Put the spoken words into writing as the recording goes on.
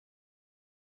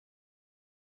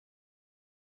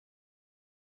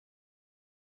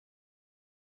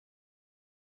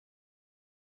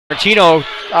Martino,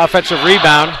 offensive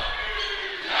rebound.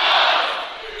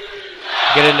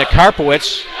 Get into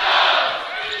Karpowicz.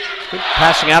 Good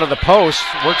passing out of the post.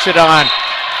 Works it on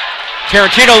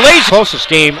Tarantino. Lays closest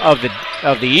game of the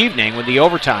evening with the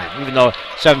overtime, even though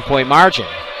 7-point margin.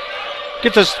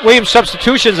 Get this Williams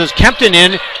substitutions as Kempton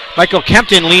in. Michael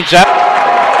Kempton leans up.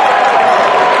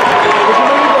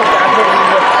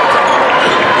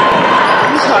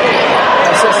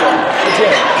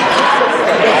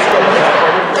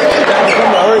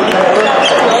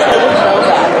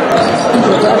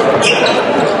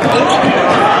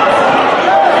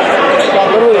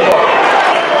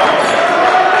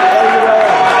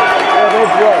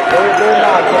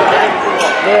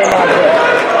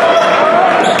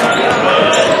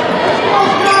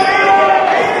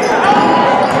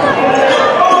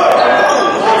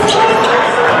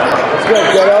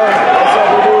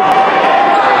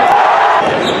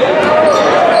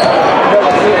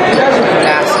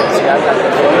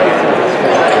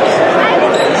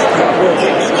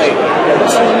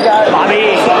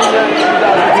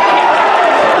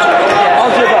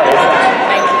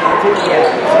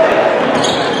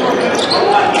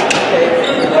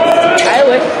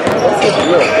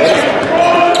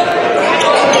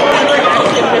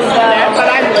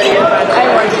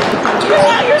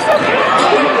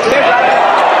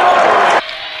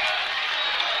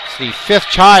 The 5th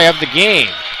tie of the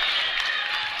game.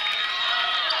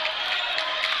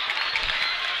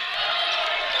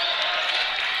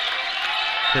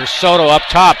 Here's Soto up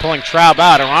top, pulling Traub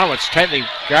out. Aronowitz tightly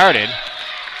guarded.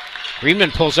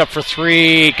 Greenman pulls up for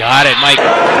 3. Got it, Mike.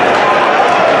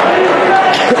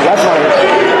 That's not it.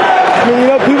 I mean, you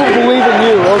know, people believe in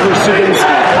you over Subinsky.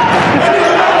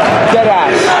 Dead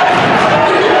ass.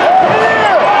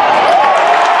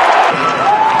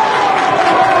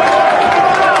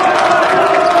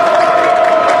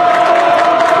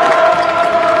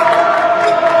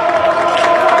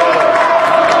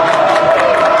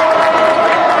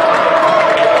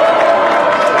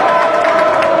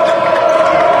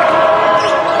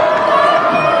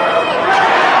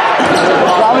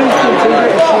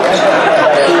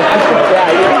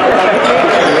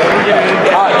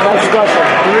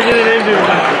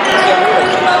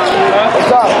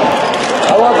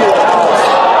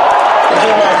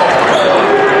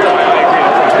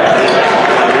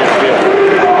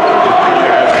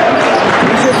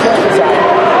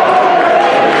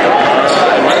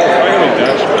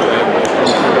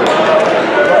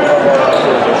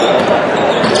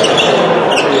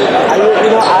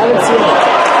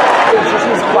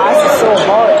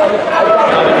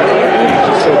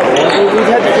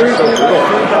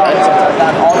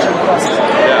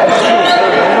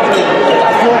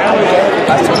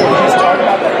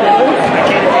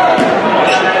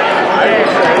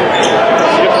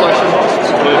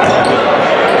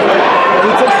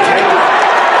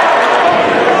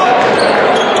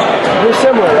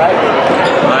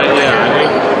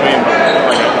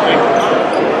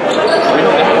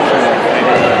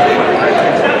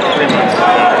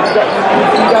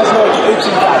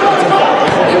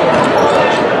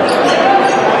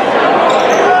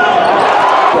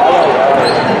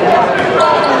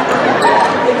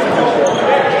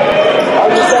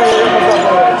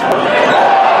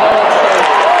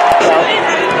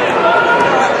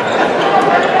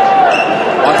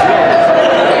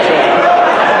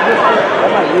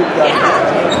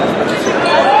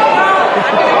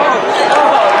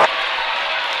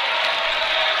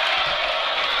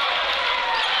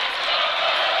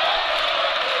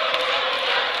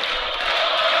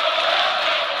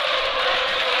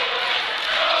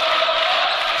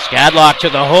 Gadlock to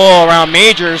the hole around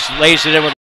Majors, lays it in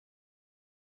with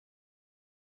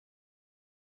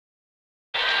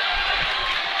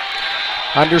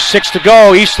under 6 to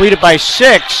go. East lead it by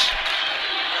 6.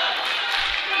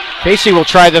 Casey will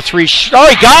try the 3. Oh,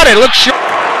 he got it. Looks short.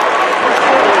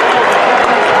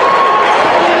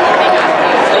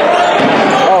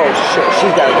 Oh shit,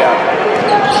 she's got to go.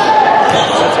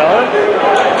 That's her?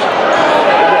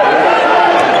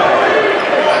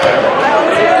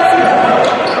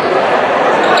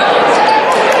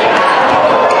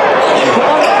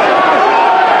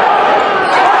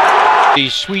 The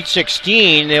Sweet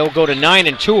 16, they'll go to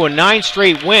 9-2 and 9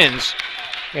 straight wins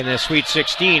in the Sweet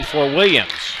 16 for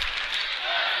Williams.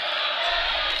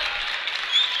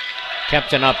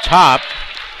 Kempton up top.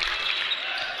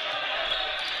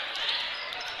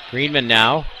 Greenman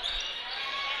now.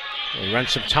 They run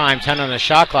some time, 10 on the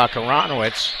shot clock.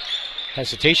 Aronowitz,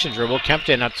 hesitation dribble.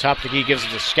 Kempton up top, the key gives it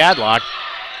to Skadlock.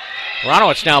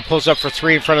 Aronowitz now pulls up for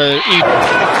 3 in front of the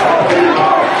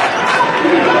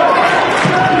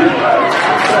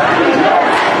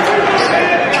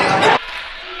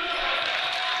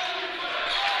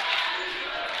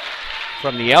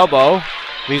from the elbow.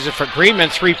 Leaves it for Greenman,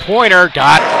 three-pointer,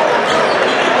 got it.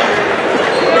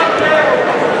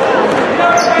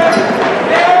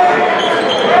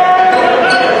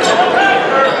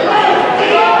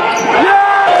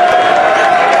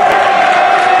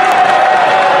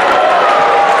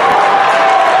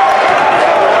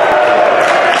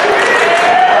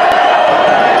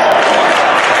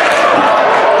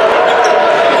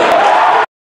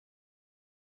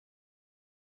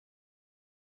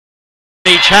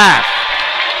 Each half.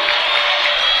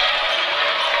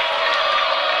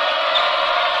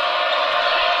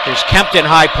 There's Kempton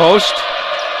high post.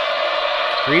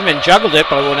 Greenman juggled it,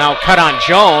 but will now cut on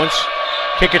Jones.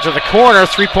 Kick it to the corner.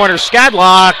 Three-pointer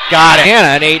Skadlock. Got it.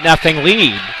 An 8-0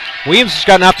 lead. Williams has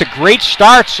gotten off to great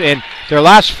starts in their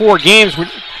last 4 games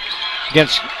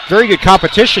against very good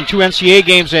competition. 2 NCAA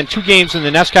games and 2 games in the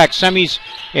NESCAC semis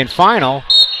and final.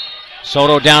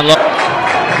 Soto down low.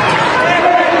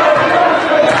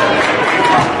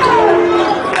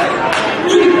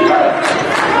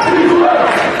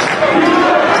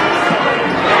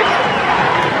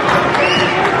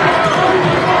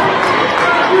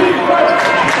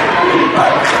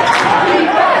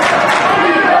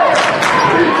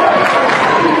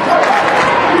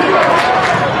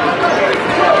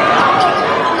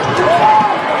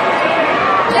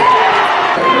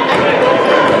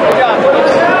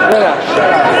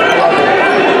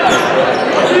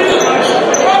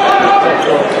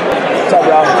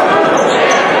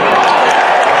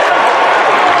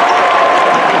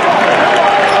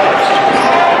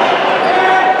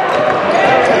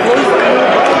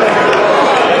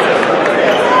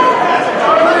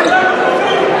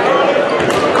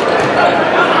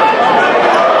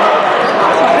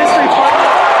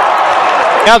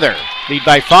 Together, lead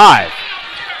by 5.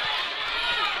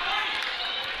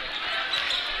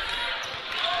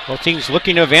 Both teams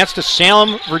looking to advance to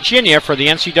Salem, Virginia for the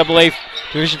NCAA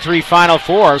Division III Final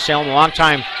Four. Salem, a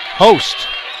longtime host.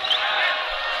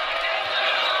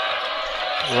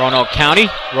 Roanoke County,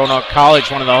 Roanoke College,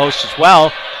 one of the hosts as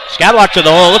well. Skadlock to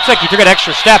the hole. Looks like he took an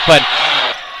extra step, but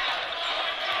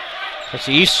as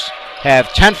the Ephs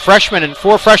have 10 freshmen and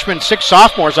 4 freshmen and 6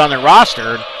 sophomores on their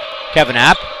roster. Kevin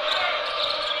App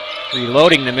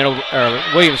reloading the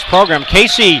Williams program.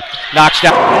 Casey knocks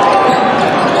down.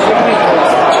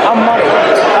 I'm money.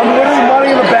 I'm literally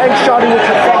money in the bank, shotting with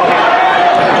your phone.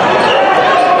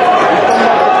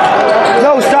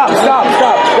 No, stop.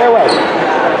 Stay away.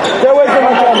 Stay away from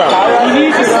my camera. He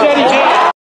needs a steady hand.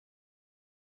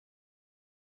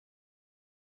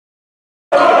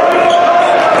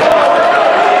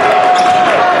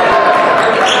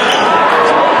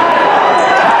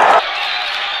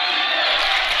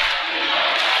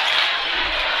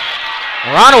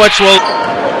 Moranowicz will.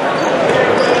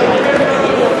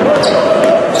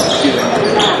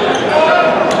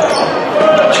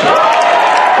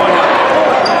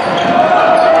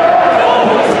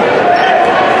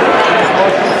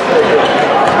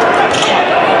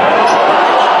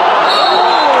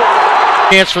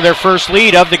 Chance for their first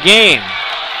lead of the game.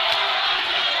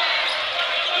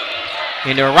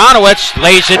 Into Moranowicz,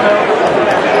 lays it.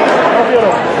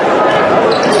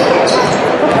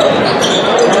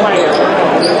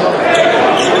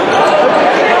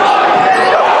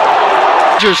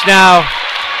 Now,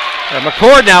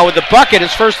 McCord now with the bucket,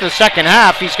 his first in the second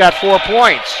half. He's got 4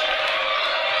 points.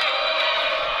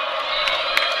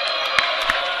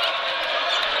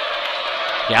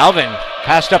 Galvin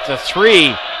passed up the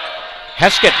 3.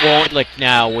 Heskett won't lick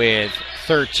now with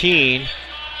 13.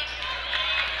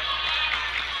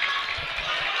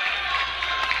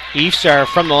 Ephs are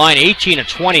from the line 18 of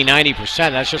 20,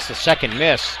 90%. That's just the second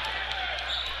miss.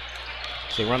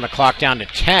 So they run the clock down to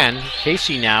 10.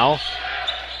 Casey now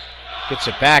gets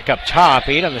it back up top,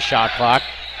 8 on the shot clock.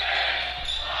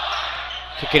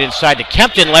 Kick it inside to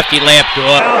Kempton, lefty layup,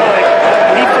 good.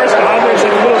 When he first got on, there's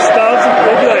like little stubs,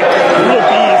 they'd be like little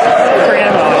bees for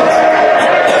grandmas.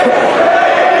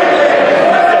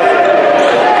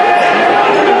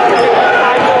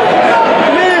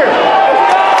 Come here!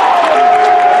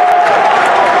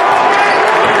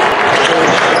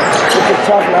 It's a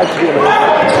tough night to be in the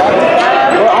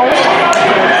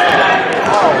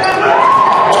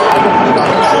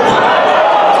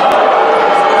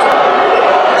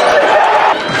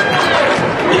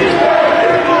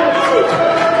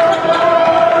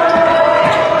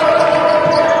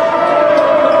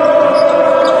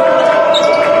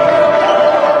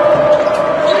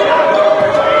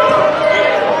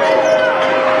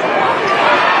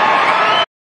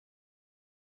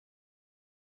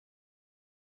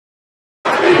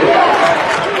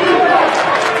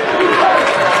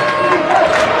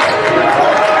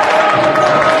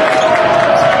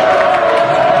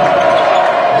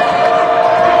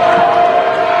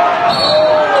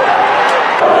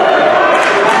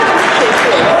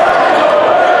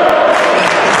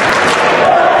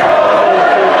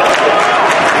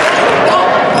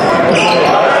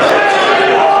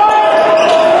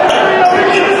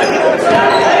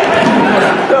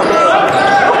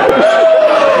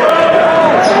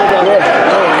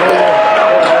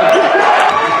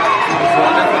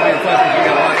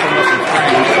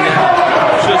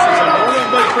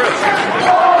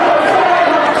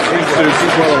dude.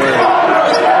 She's well aware.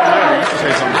 You should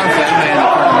say something. Honestly, I might end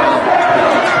up turning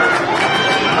down.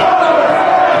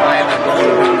 If I end up going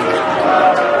to him,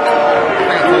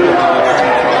 I can think about it.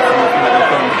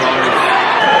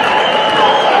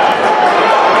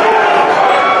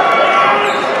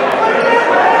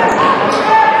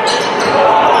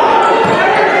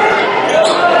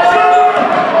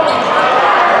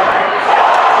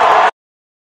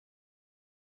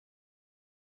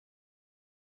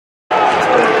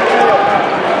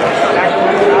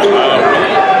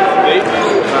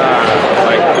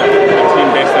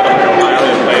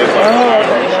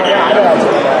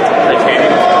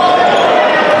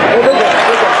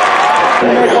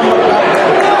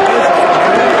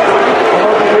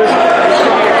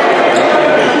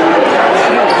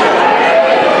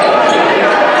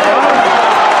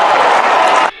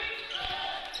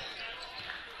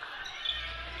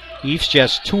 Ephs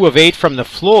just 2 of 8 from the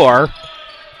floor.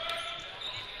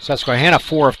 Susquehanna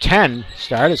 4 of 10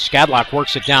 started. Skadlock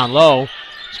works it down low.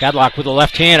 Skadlock with the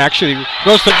left hand actually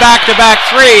goes to back-to-back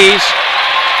threes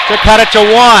to cut it to 1.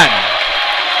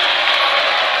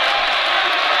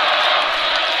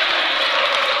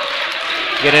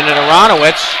 Get into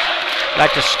Aronowitz.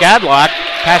 Back to Skadlock.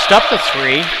 Passed up the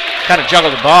 3. Kind of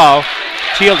juggled the ball.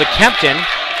 Teal to Kempton.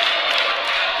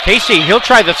 Casey, he'll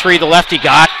try the 3 the lefty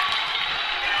got.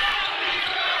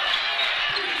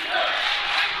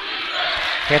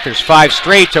 Panthers 5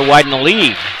 straight to widen the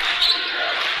lead.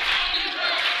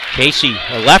 Casey,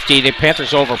 a lefty, the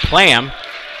Panthers overplay him.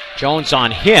 Jones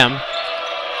on him.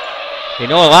 They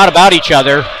know a lot about each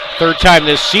other. 3rd time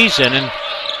this season, and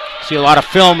see a lot of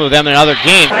film of them in other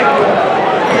games.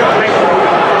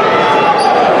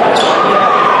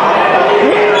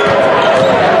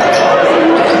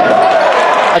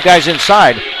 That guy's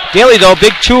inside. Daly, though,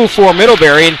 big 2 for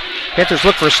Middlebury, and Panthers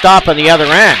look for a stop on the other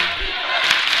end.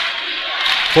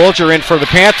 Folger in for the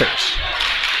Panthers.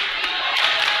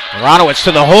 Aronowitz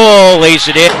to the hole, lays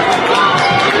it in.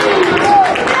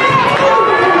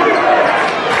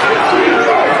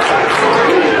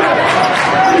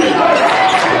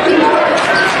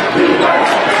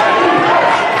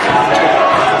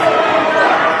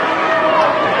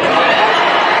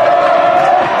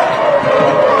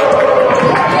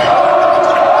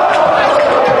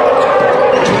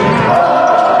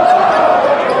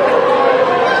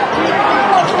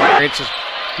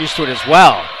 Used to it as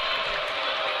well.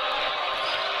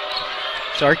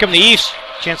 So here come the Ephs.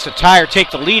 Chance to tie or take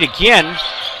the lead again.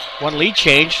 1 lead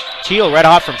change. Teal red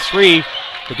hot from 3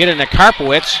 to get into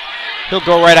Karpowitz. He'll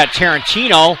go right at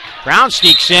Tarantino. Brown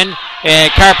sneaks in,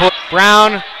 and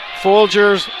Brown,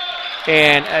 Folgers,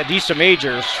 and Adisa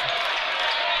Majors.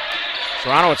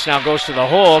 Aronowitz now goes to the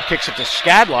hole, kicks it to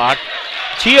Skadlock.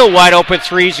 Teal wide open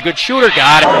 3. He's a good shooter.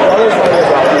 Got it.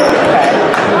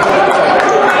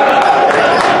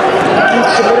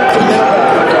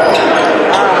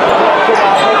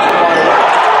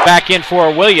 Back in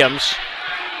for Williams.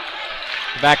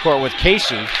 Backcourt with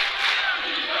Casey.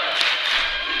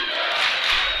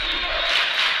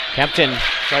 Kempton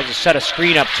tries to set a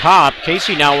screen up top.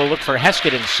 Casey now will look for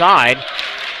Heskett inside.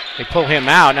 They pull him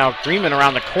out. Now Greenman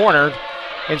around the corner.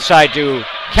 Inside to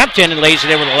Kempton and lays it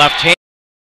in with the left hand.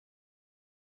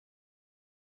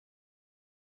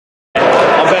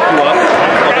 I'll back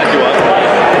you up.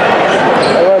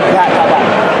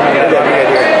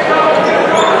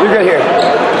 You're good here.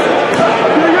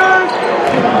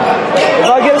 If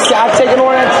I get a sack taken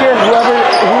away next year,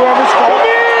 whoever's called.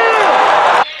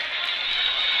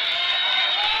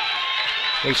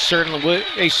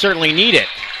 They certainly need it.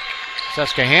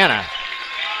 Susquehanna.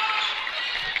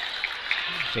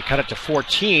 They cut it to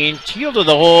 14. Teal to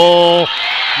the hole.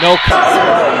 No cut.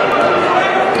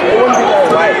 It wouldn't be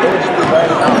that right. It would just be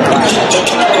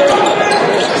right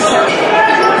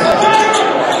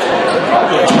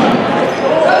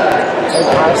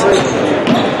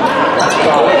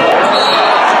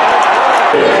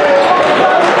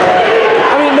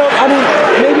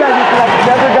maybe I've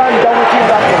never gotten double teamed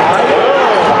back in line.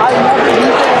 I never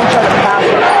used it and tried to pass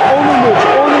it. Only moves.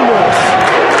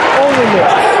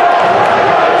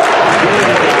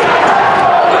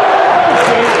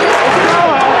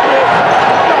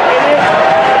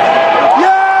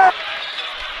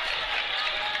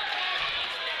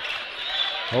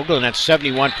 Hoagland at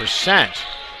 71%.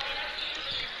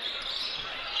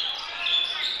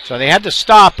 So they had to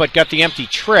stop, but got the empty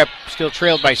trip. Still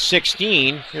trailed by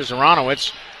 16. Here's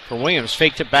Aronowitz for Williams.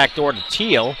 Faked it back door to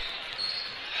Teal.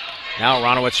 Now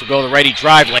Aronowitz will go the righty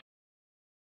drive lane.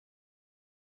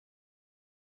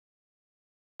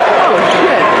 Oh,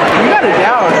 shit. You got it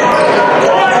down.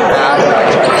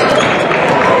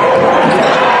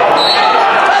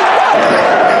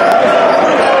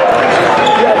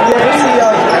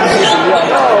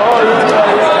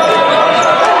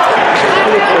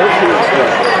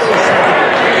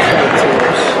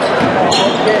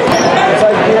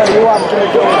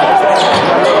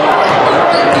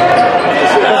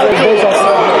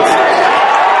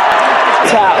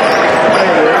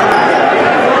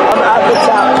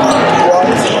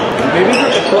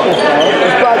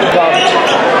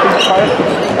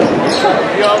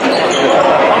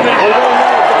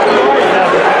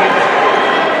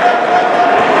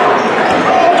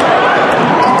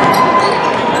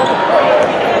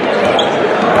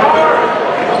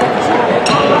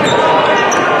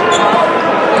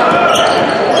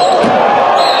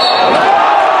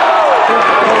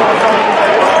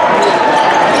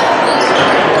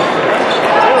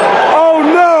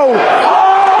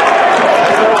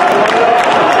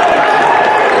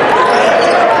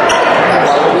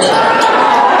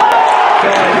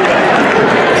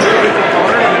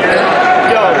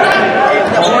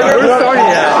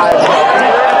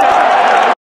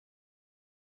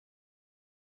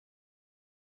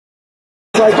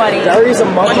 like Barry's a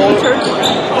month older.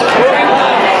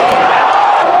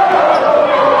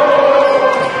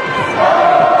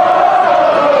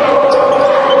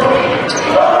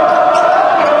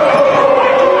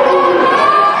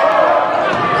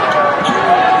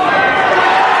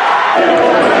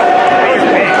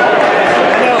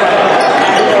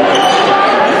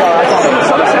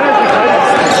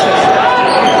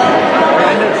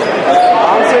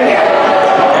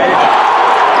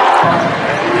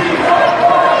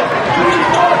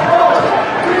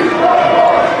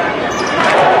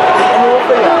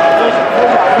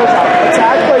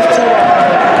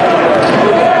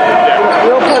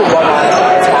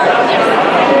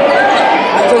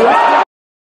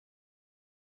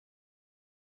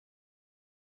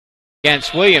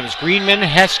 Against Williams, Greenman,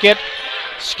 Heskett,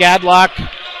 Skadlock,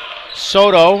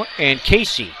 Soto, and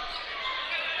Casey.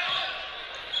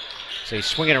 So he's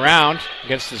swinging around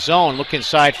against the zone. Look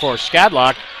inside for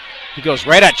Skadlock. He goes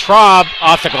right at Traub,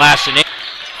 off the glass. And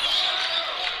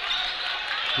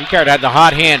Ricard had the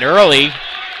hot hand early.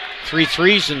 3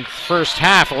 threes in the first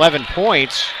half, 11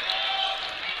 points.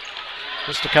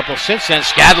 Just a couple since then.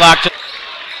 Skadlock to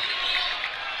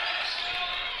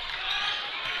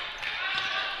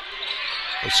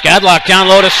Skadlock down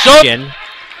low to Soto.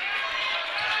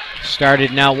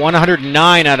 Started now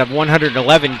 109 out of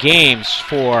 111 games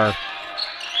for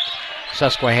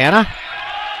Susquehanna.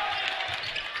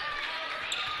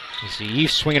 You see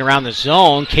Ephs swinging around the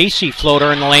zone. Casey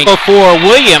floater in the lane for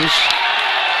Williams.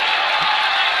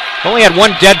 Only had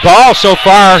one dead ball so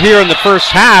far here in the first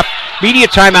half. Media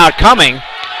timeout coming.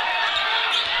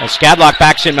 As Skadlock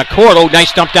backs in McCord. Oh,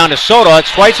 nice dump down to Soto.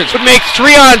 That's twice. It would make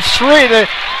 3-on-3.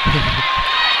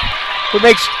 Would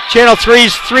make Channel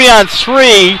 3's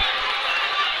 3-on-3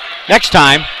 next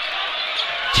time.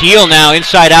 Teal now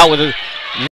inside out with a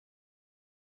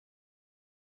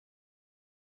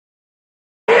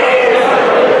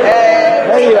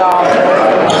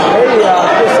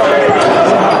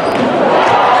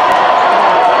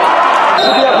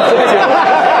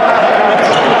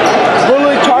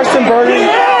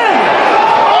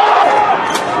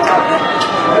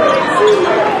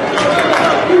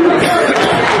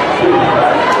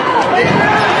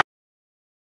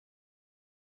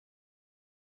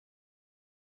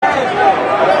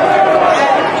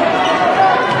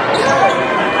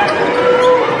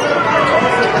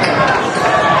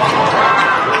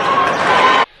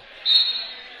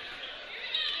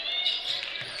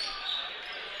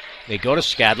They go to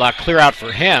Skadlock, clear out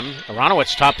for him.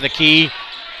 Aronowitz, top of the key.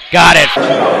 Got it.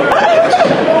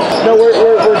 No, we're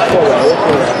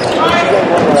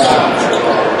forward.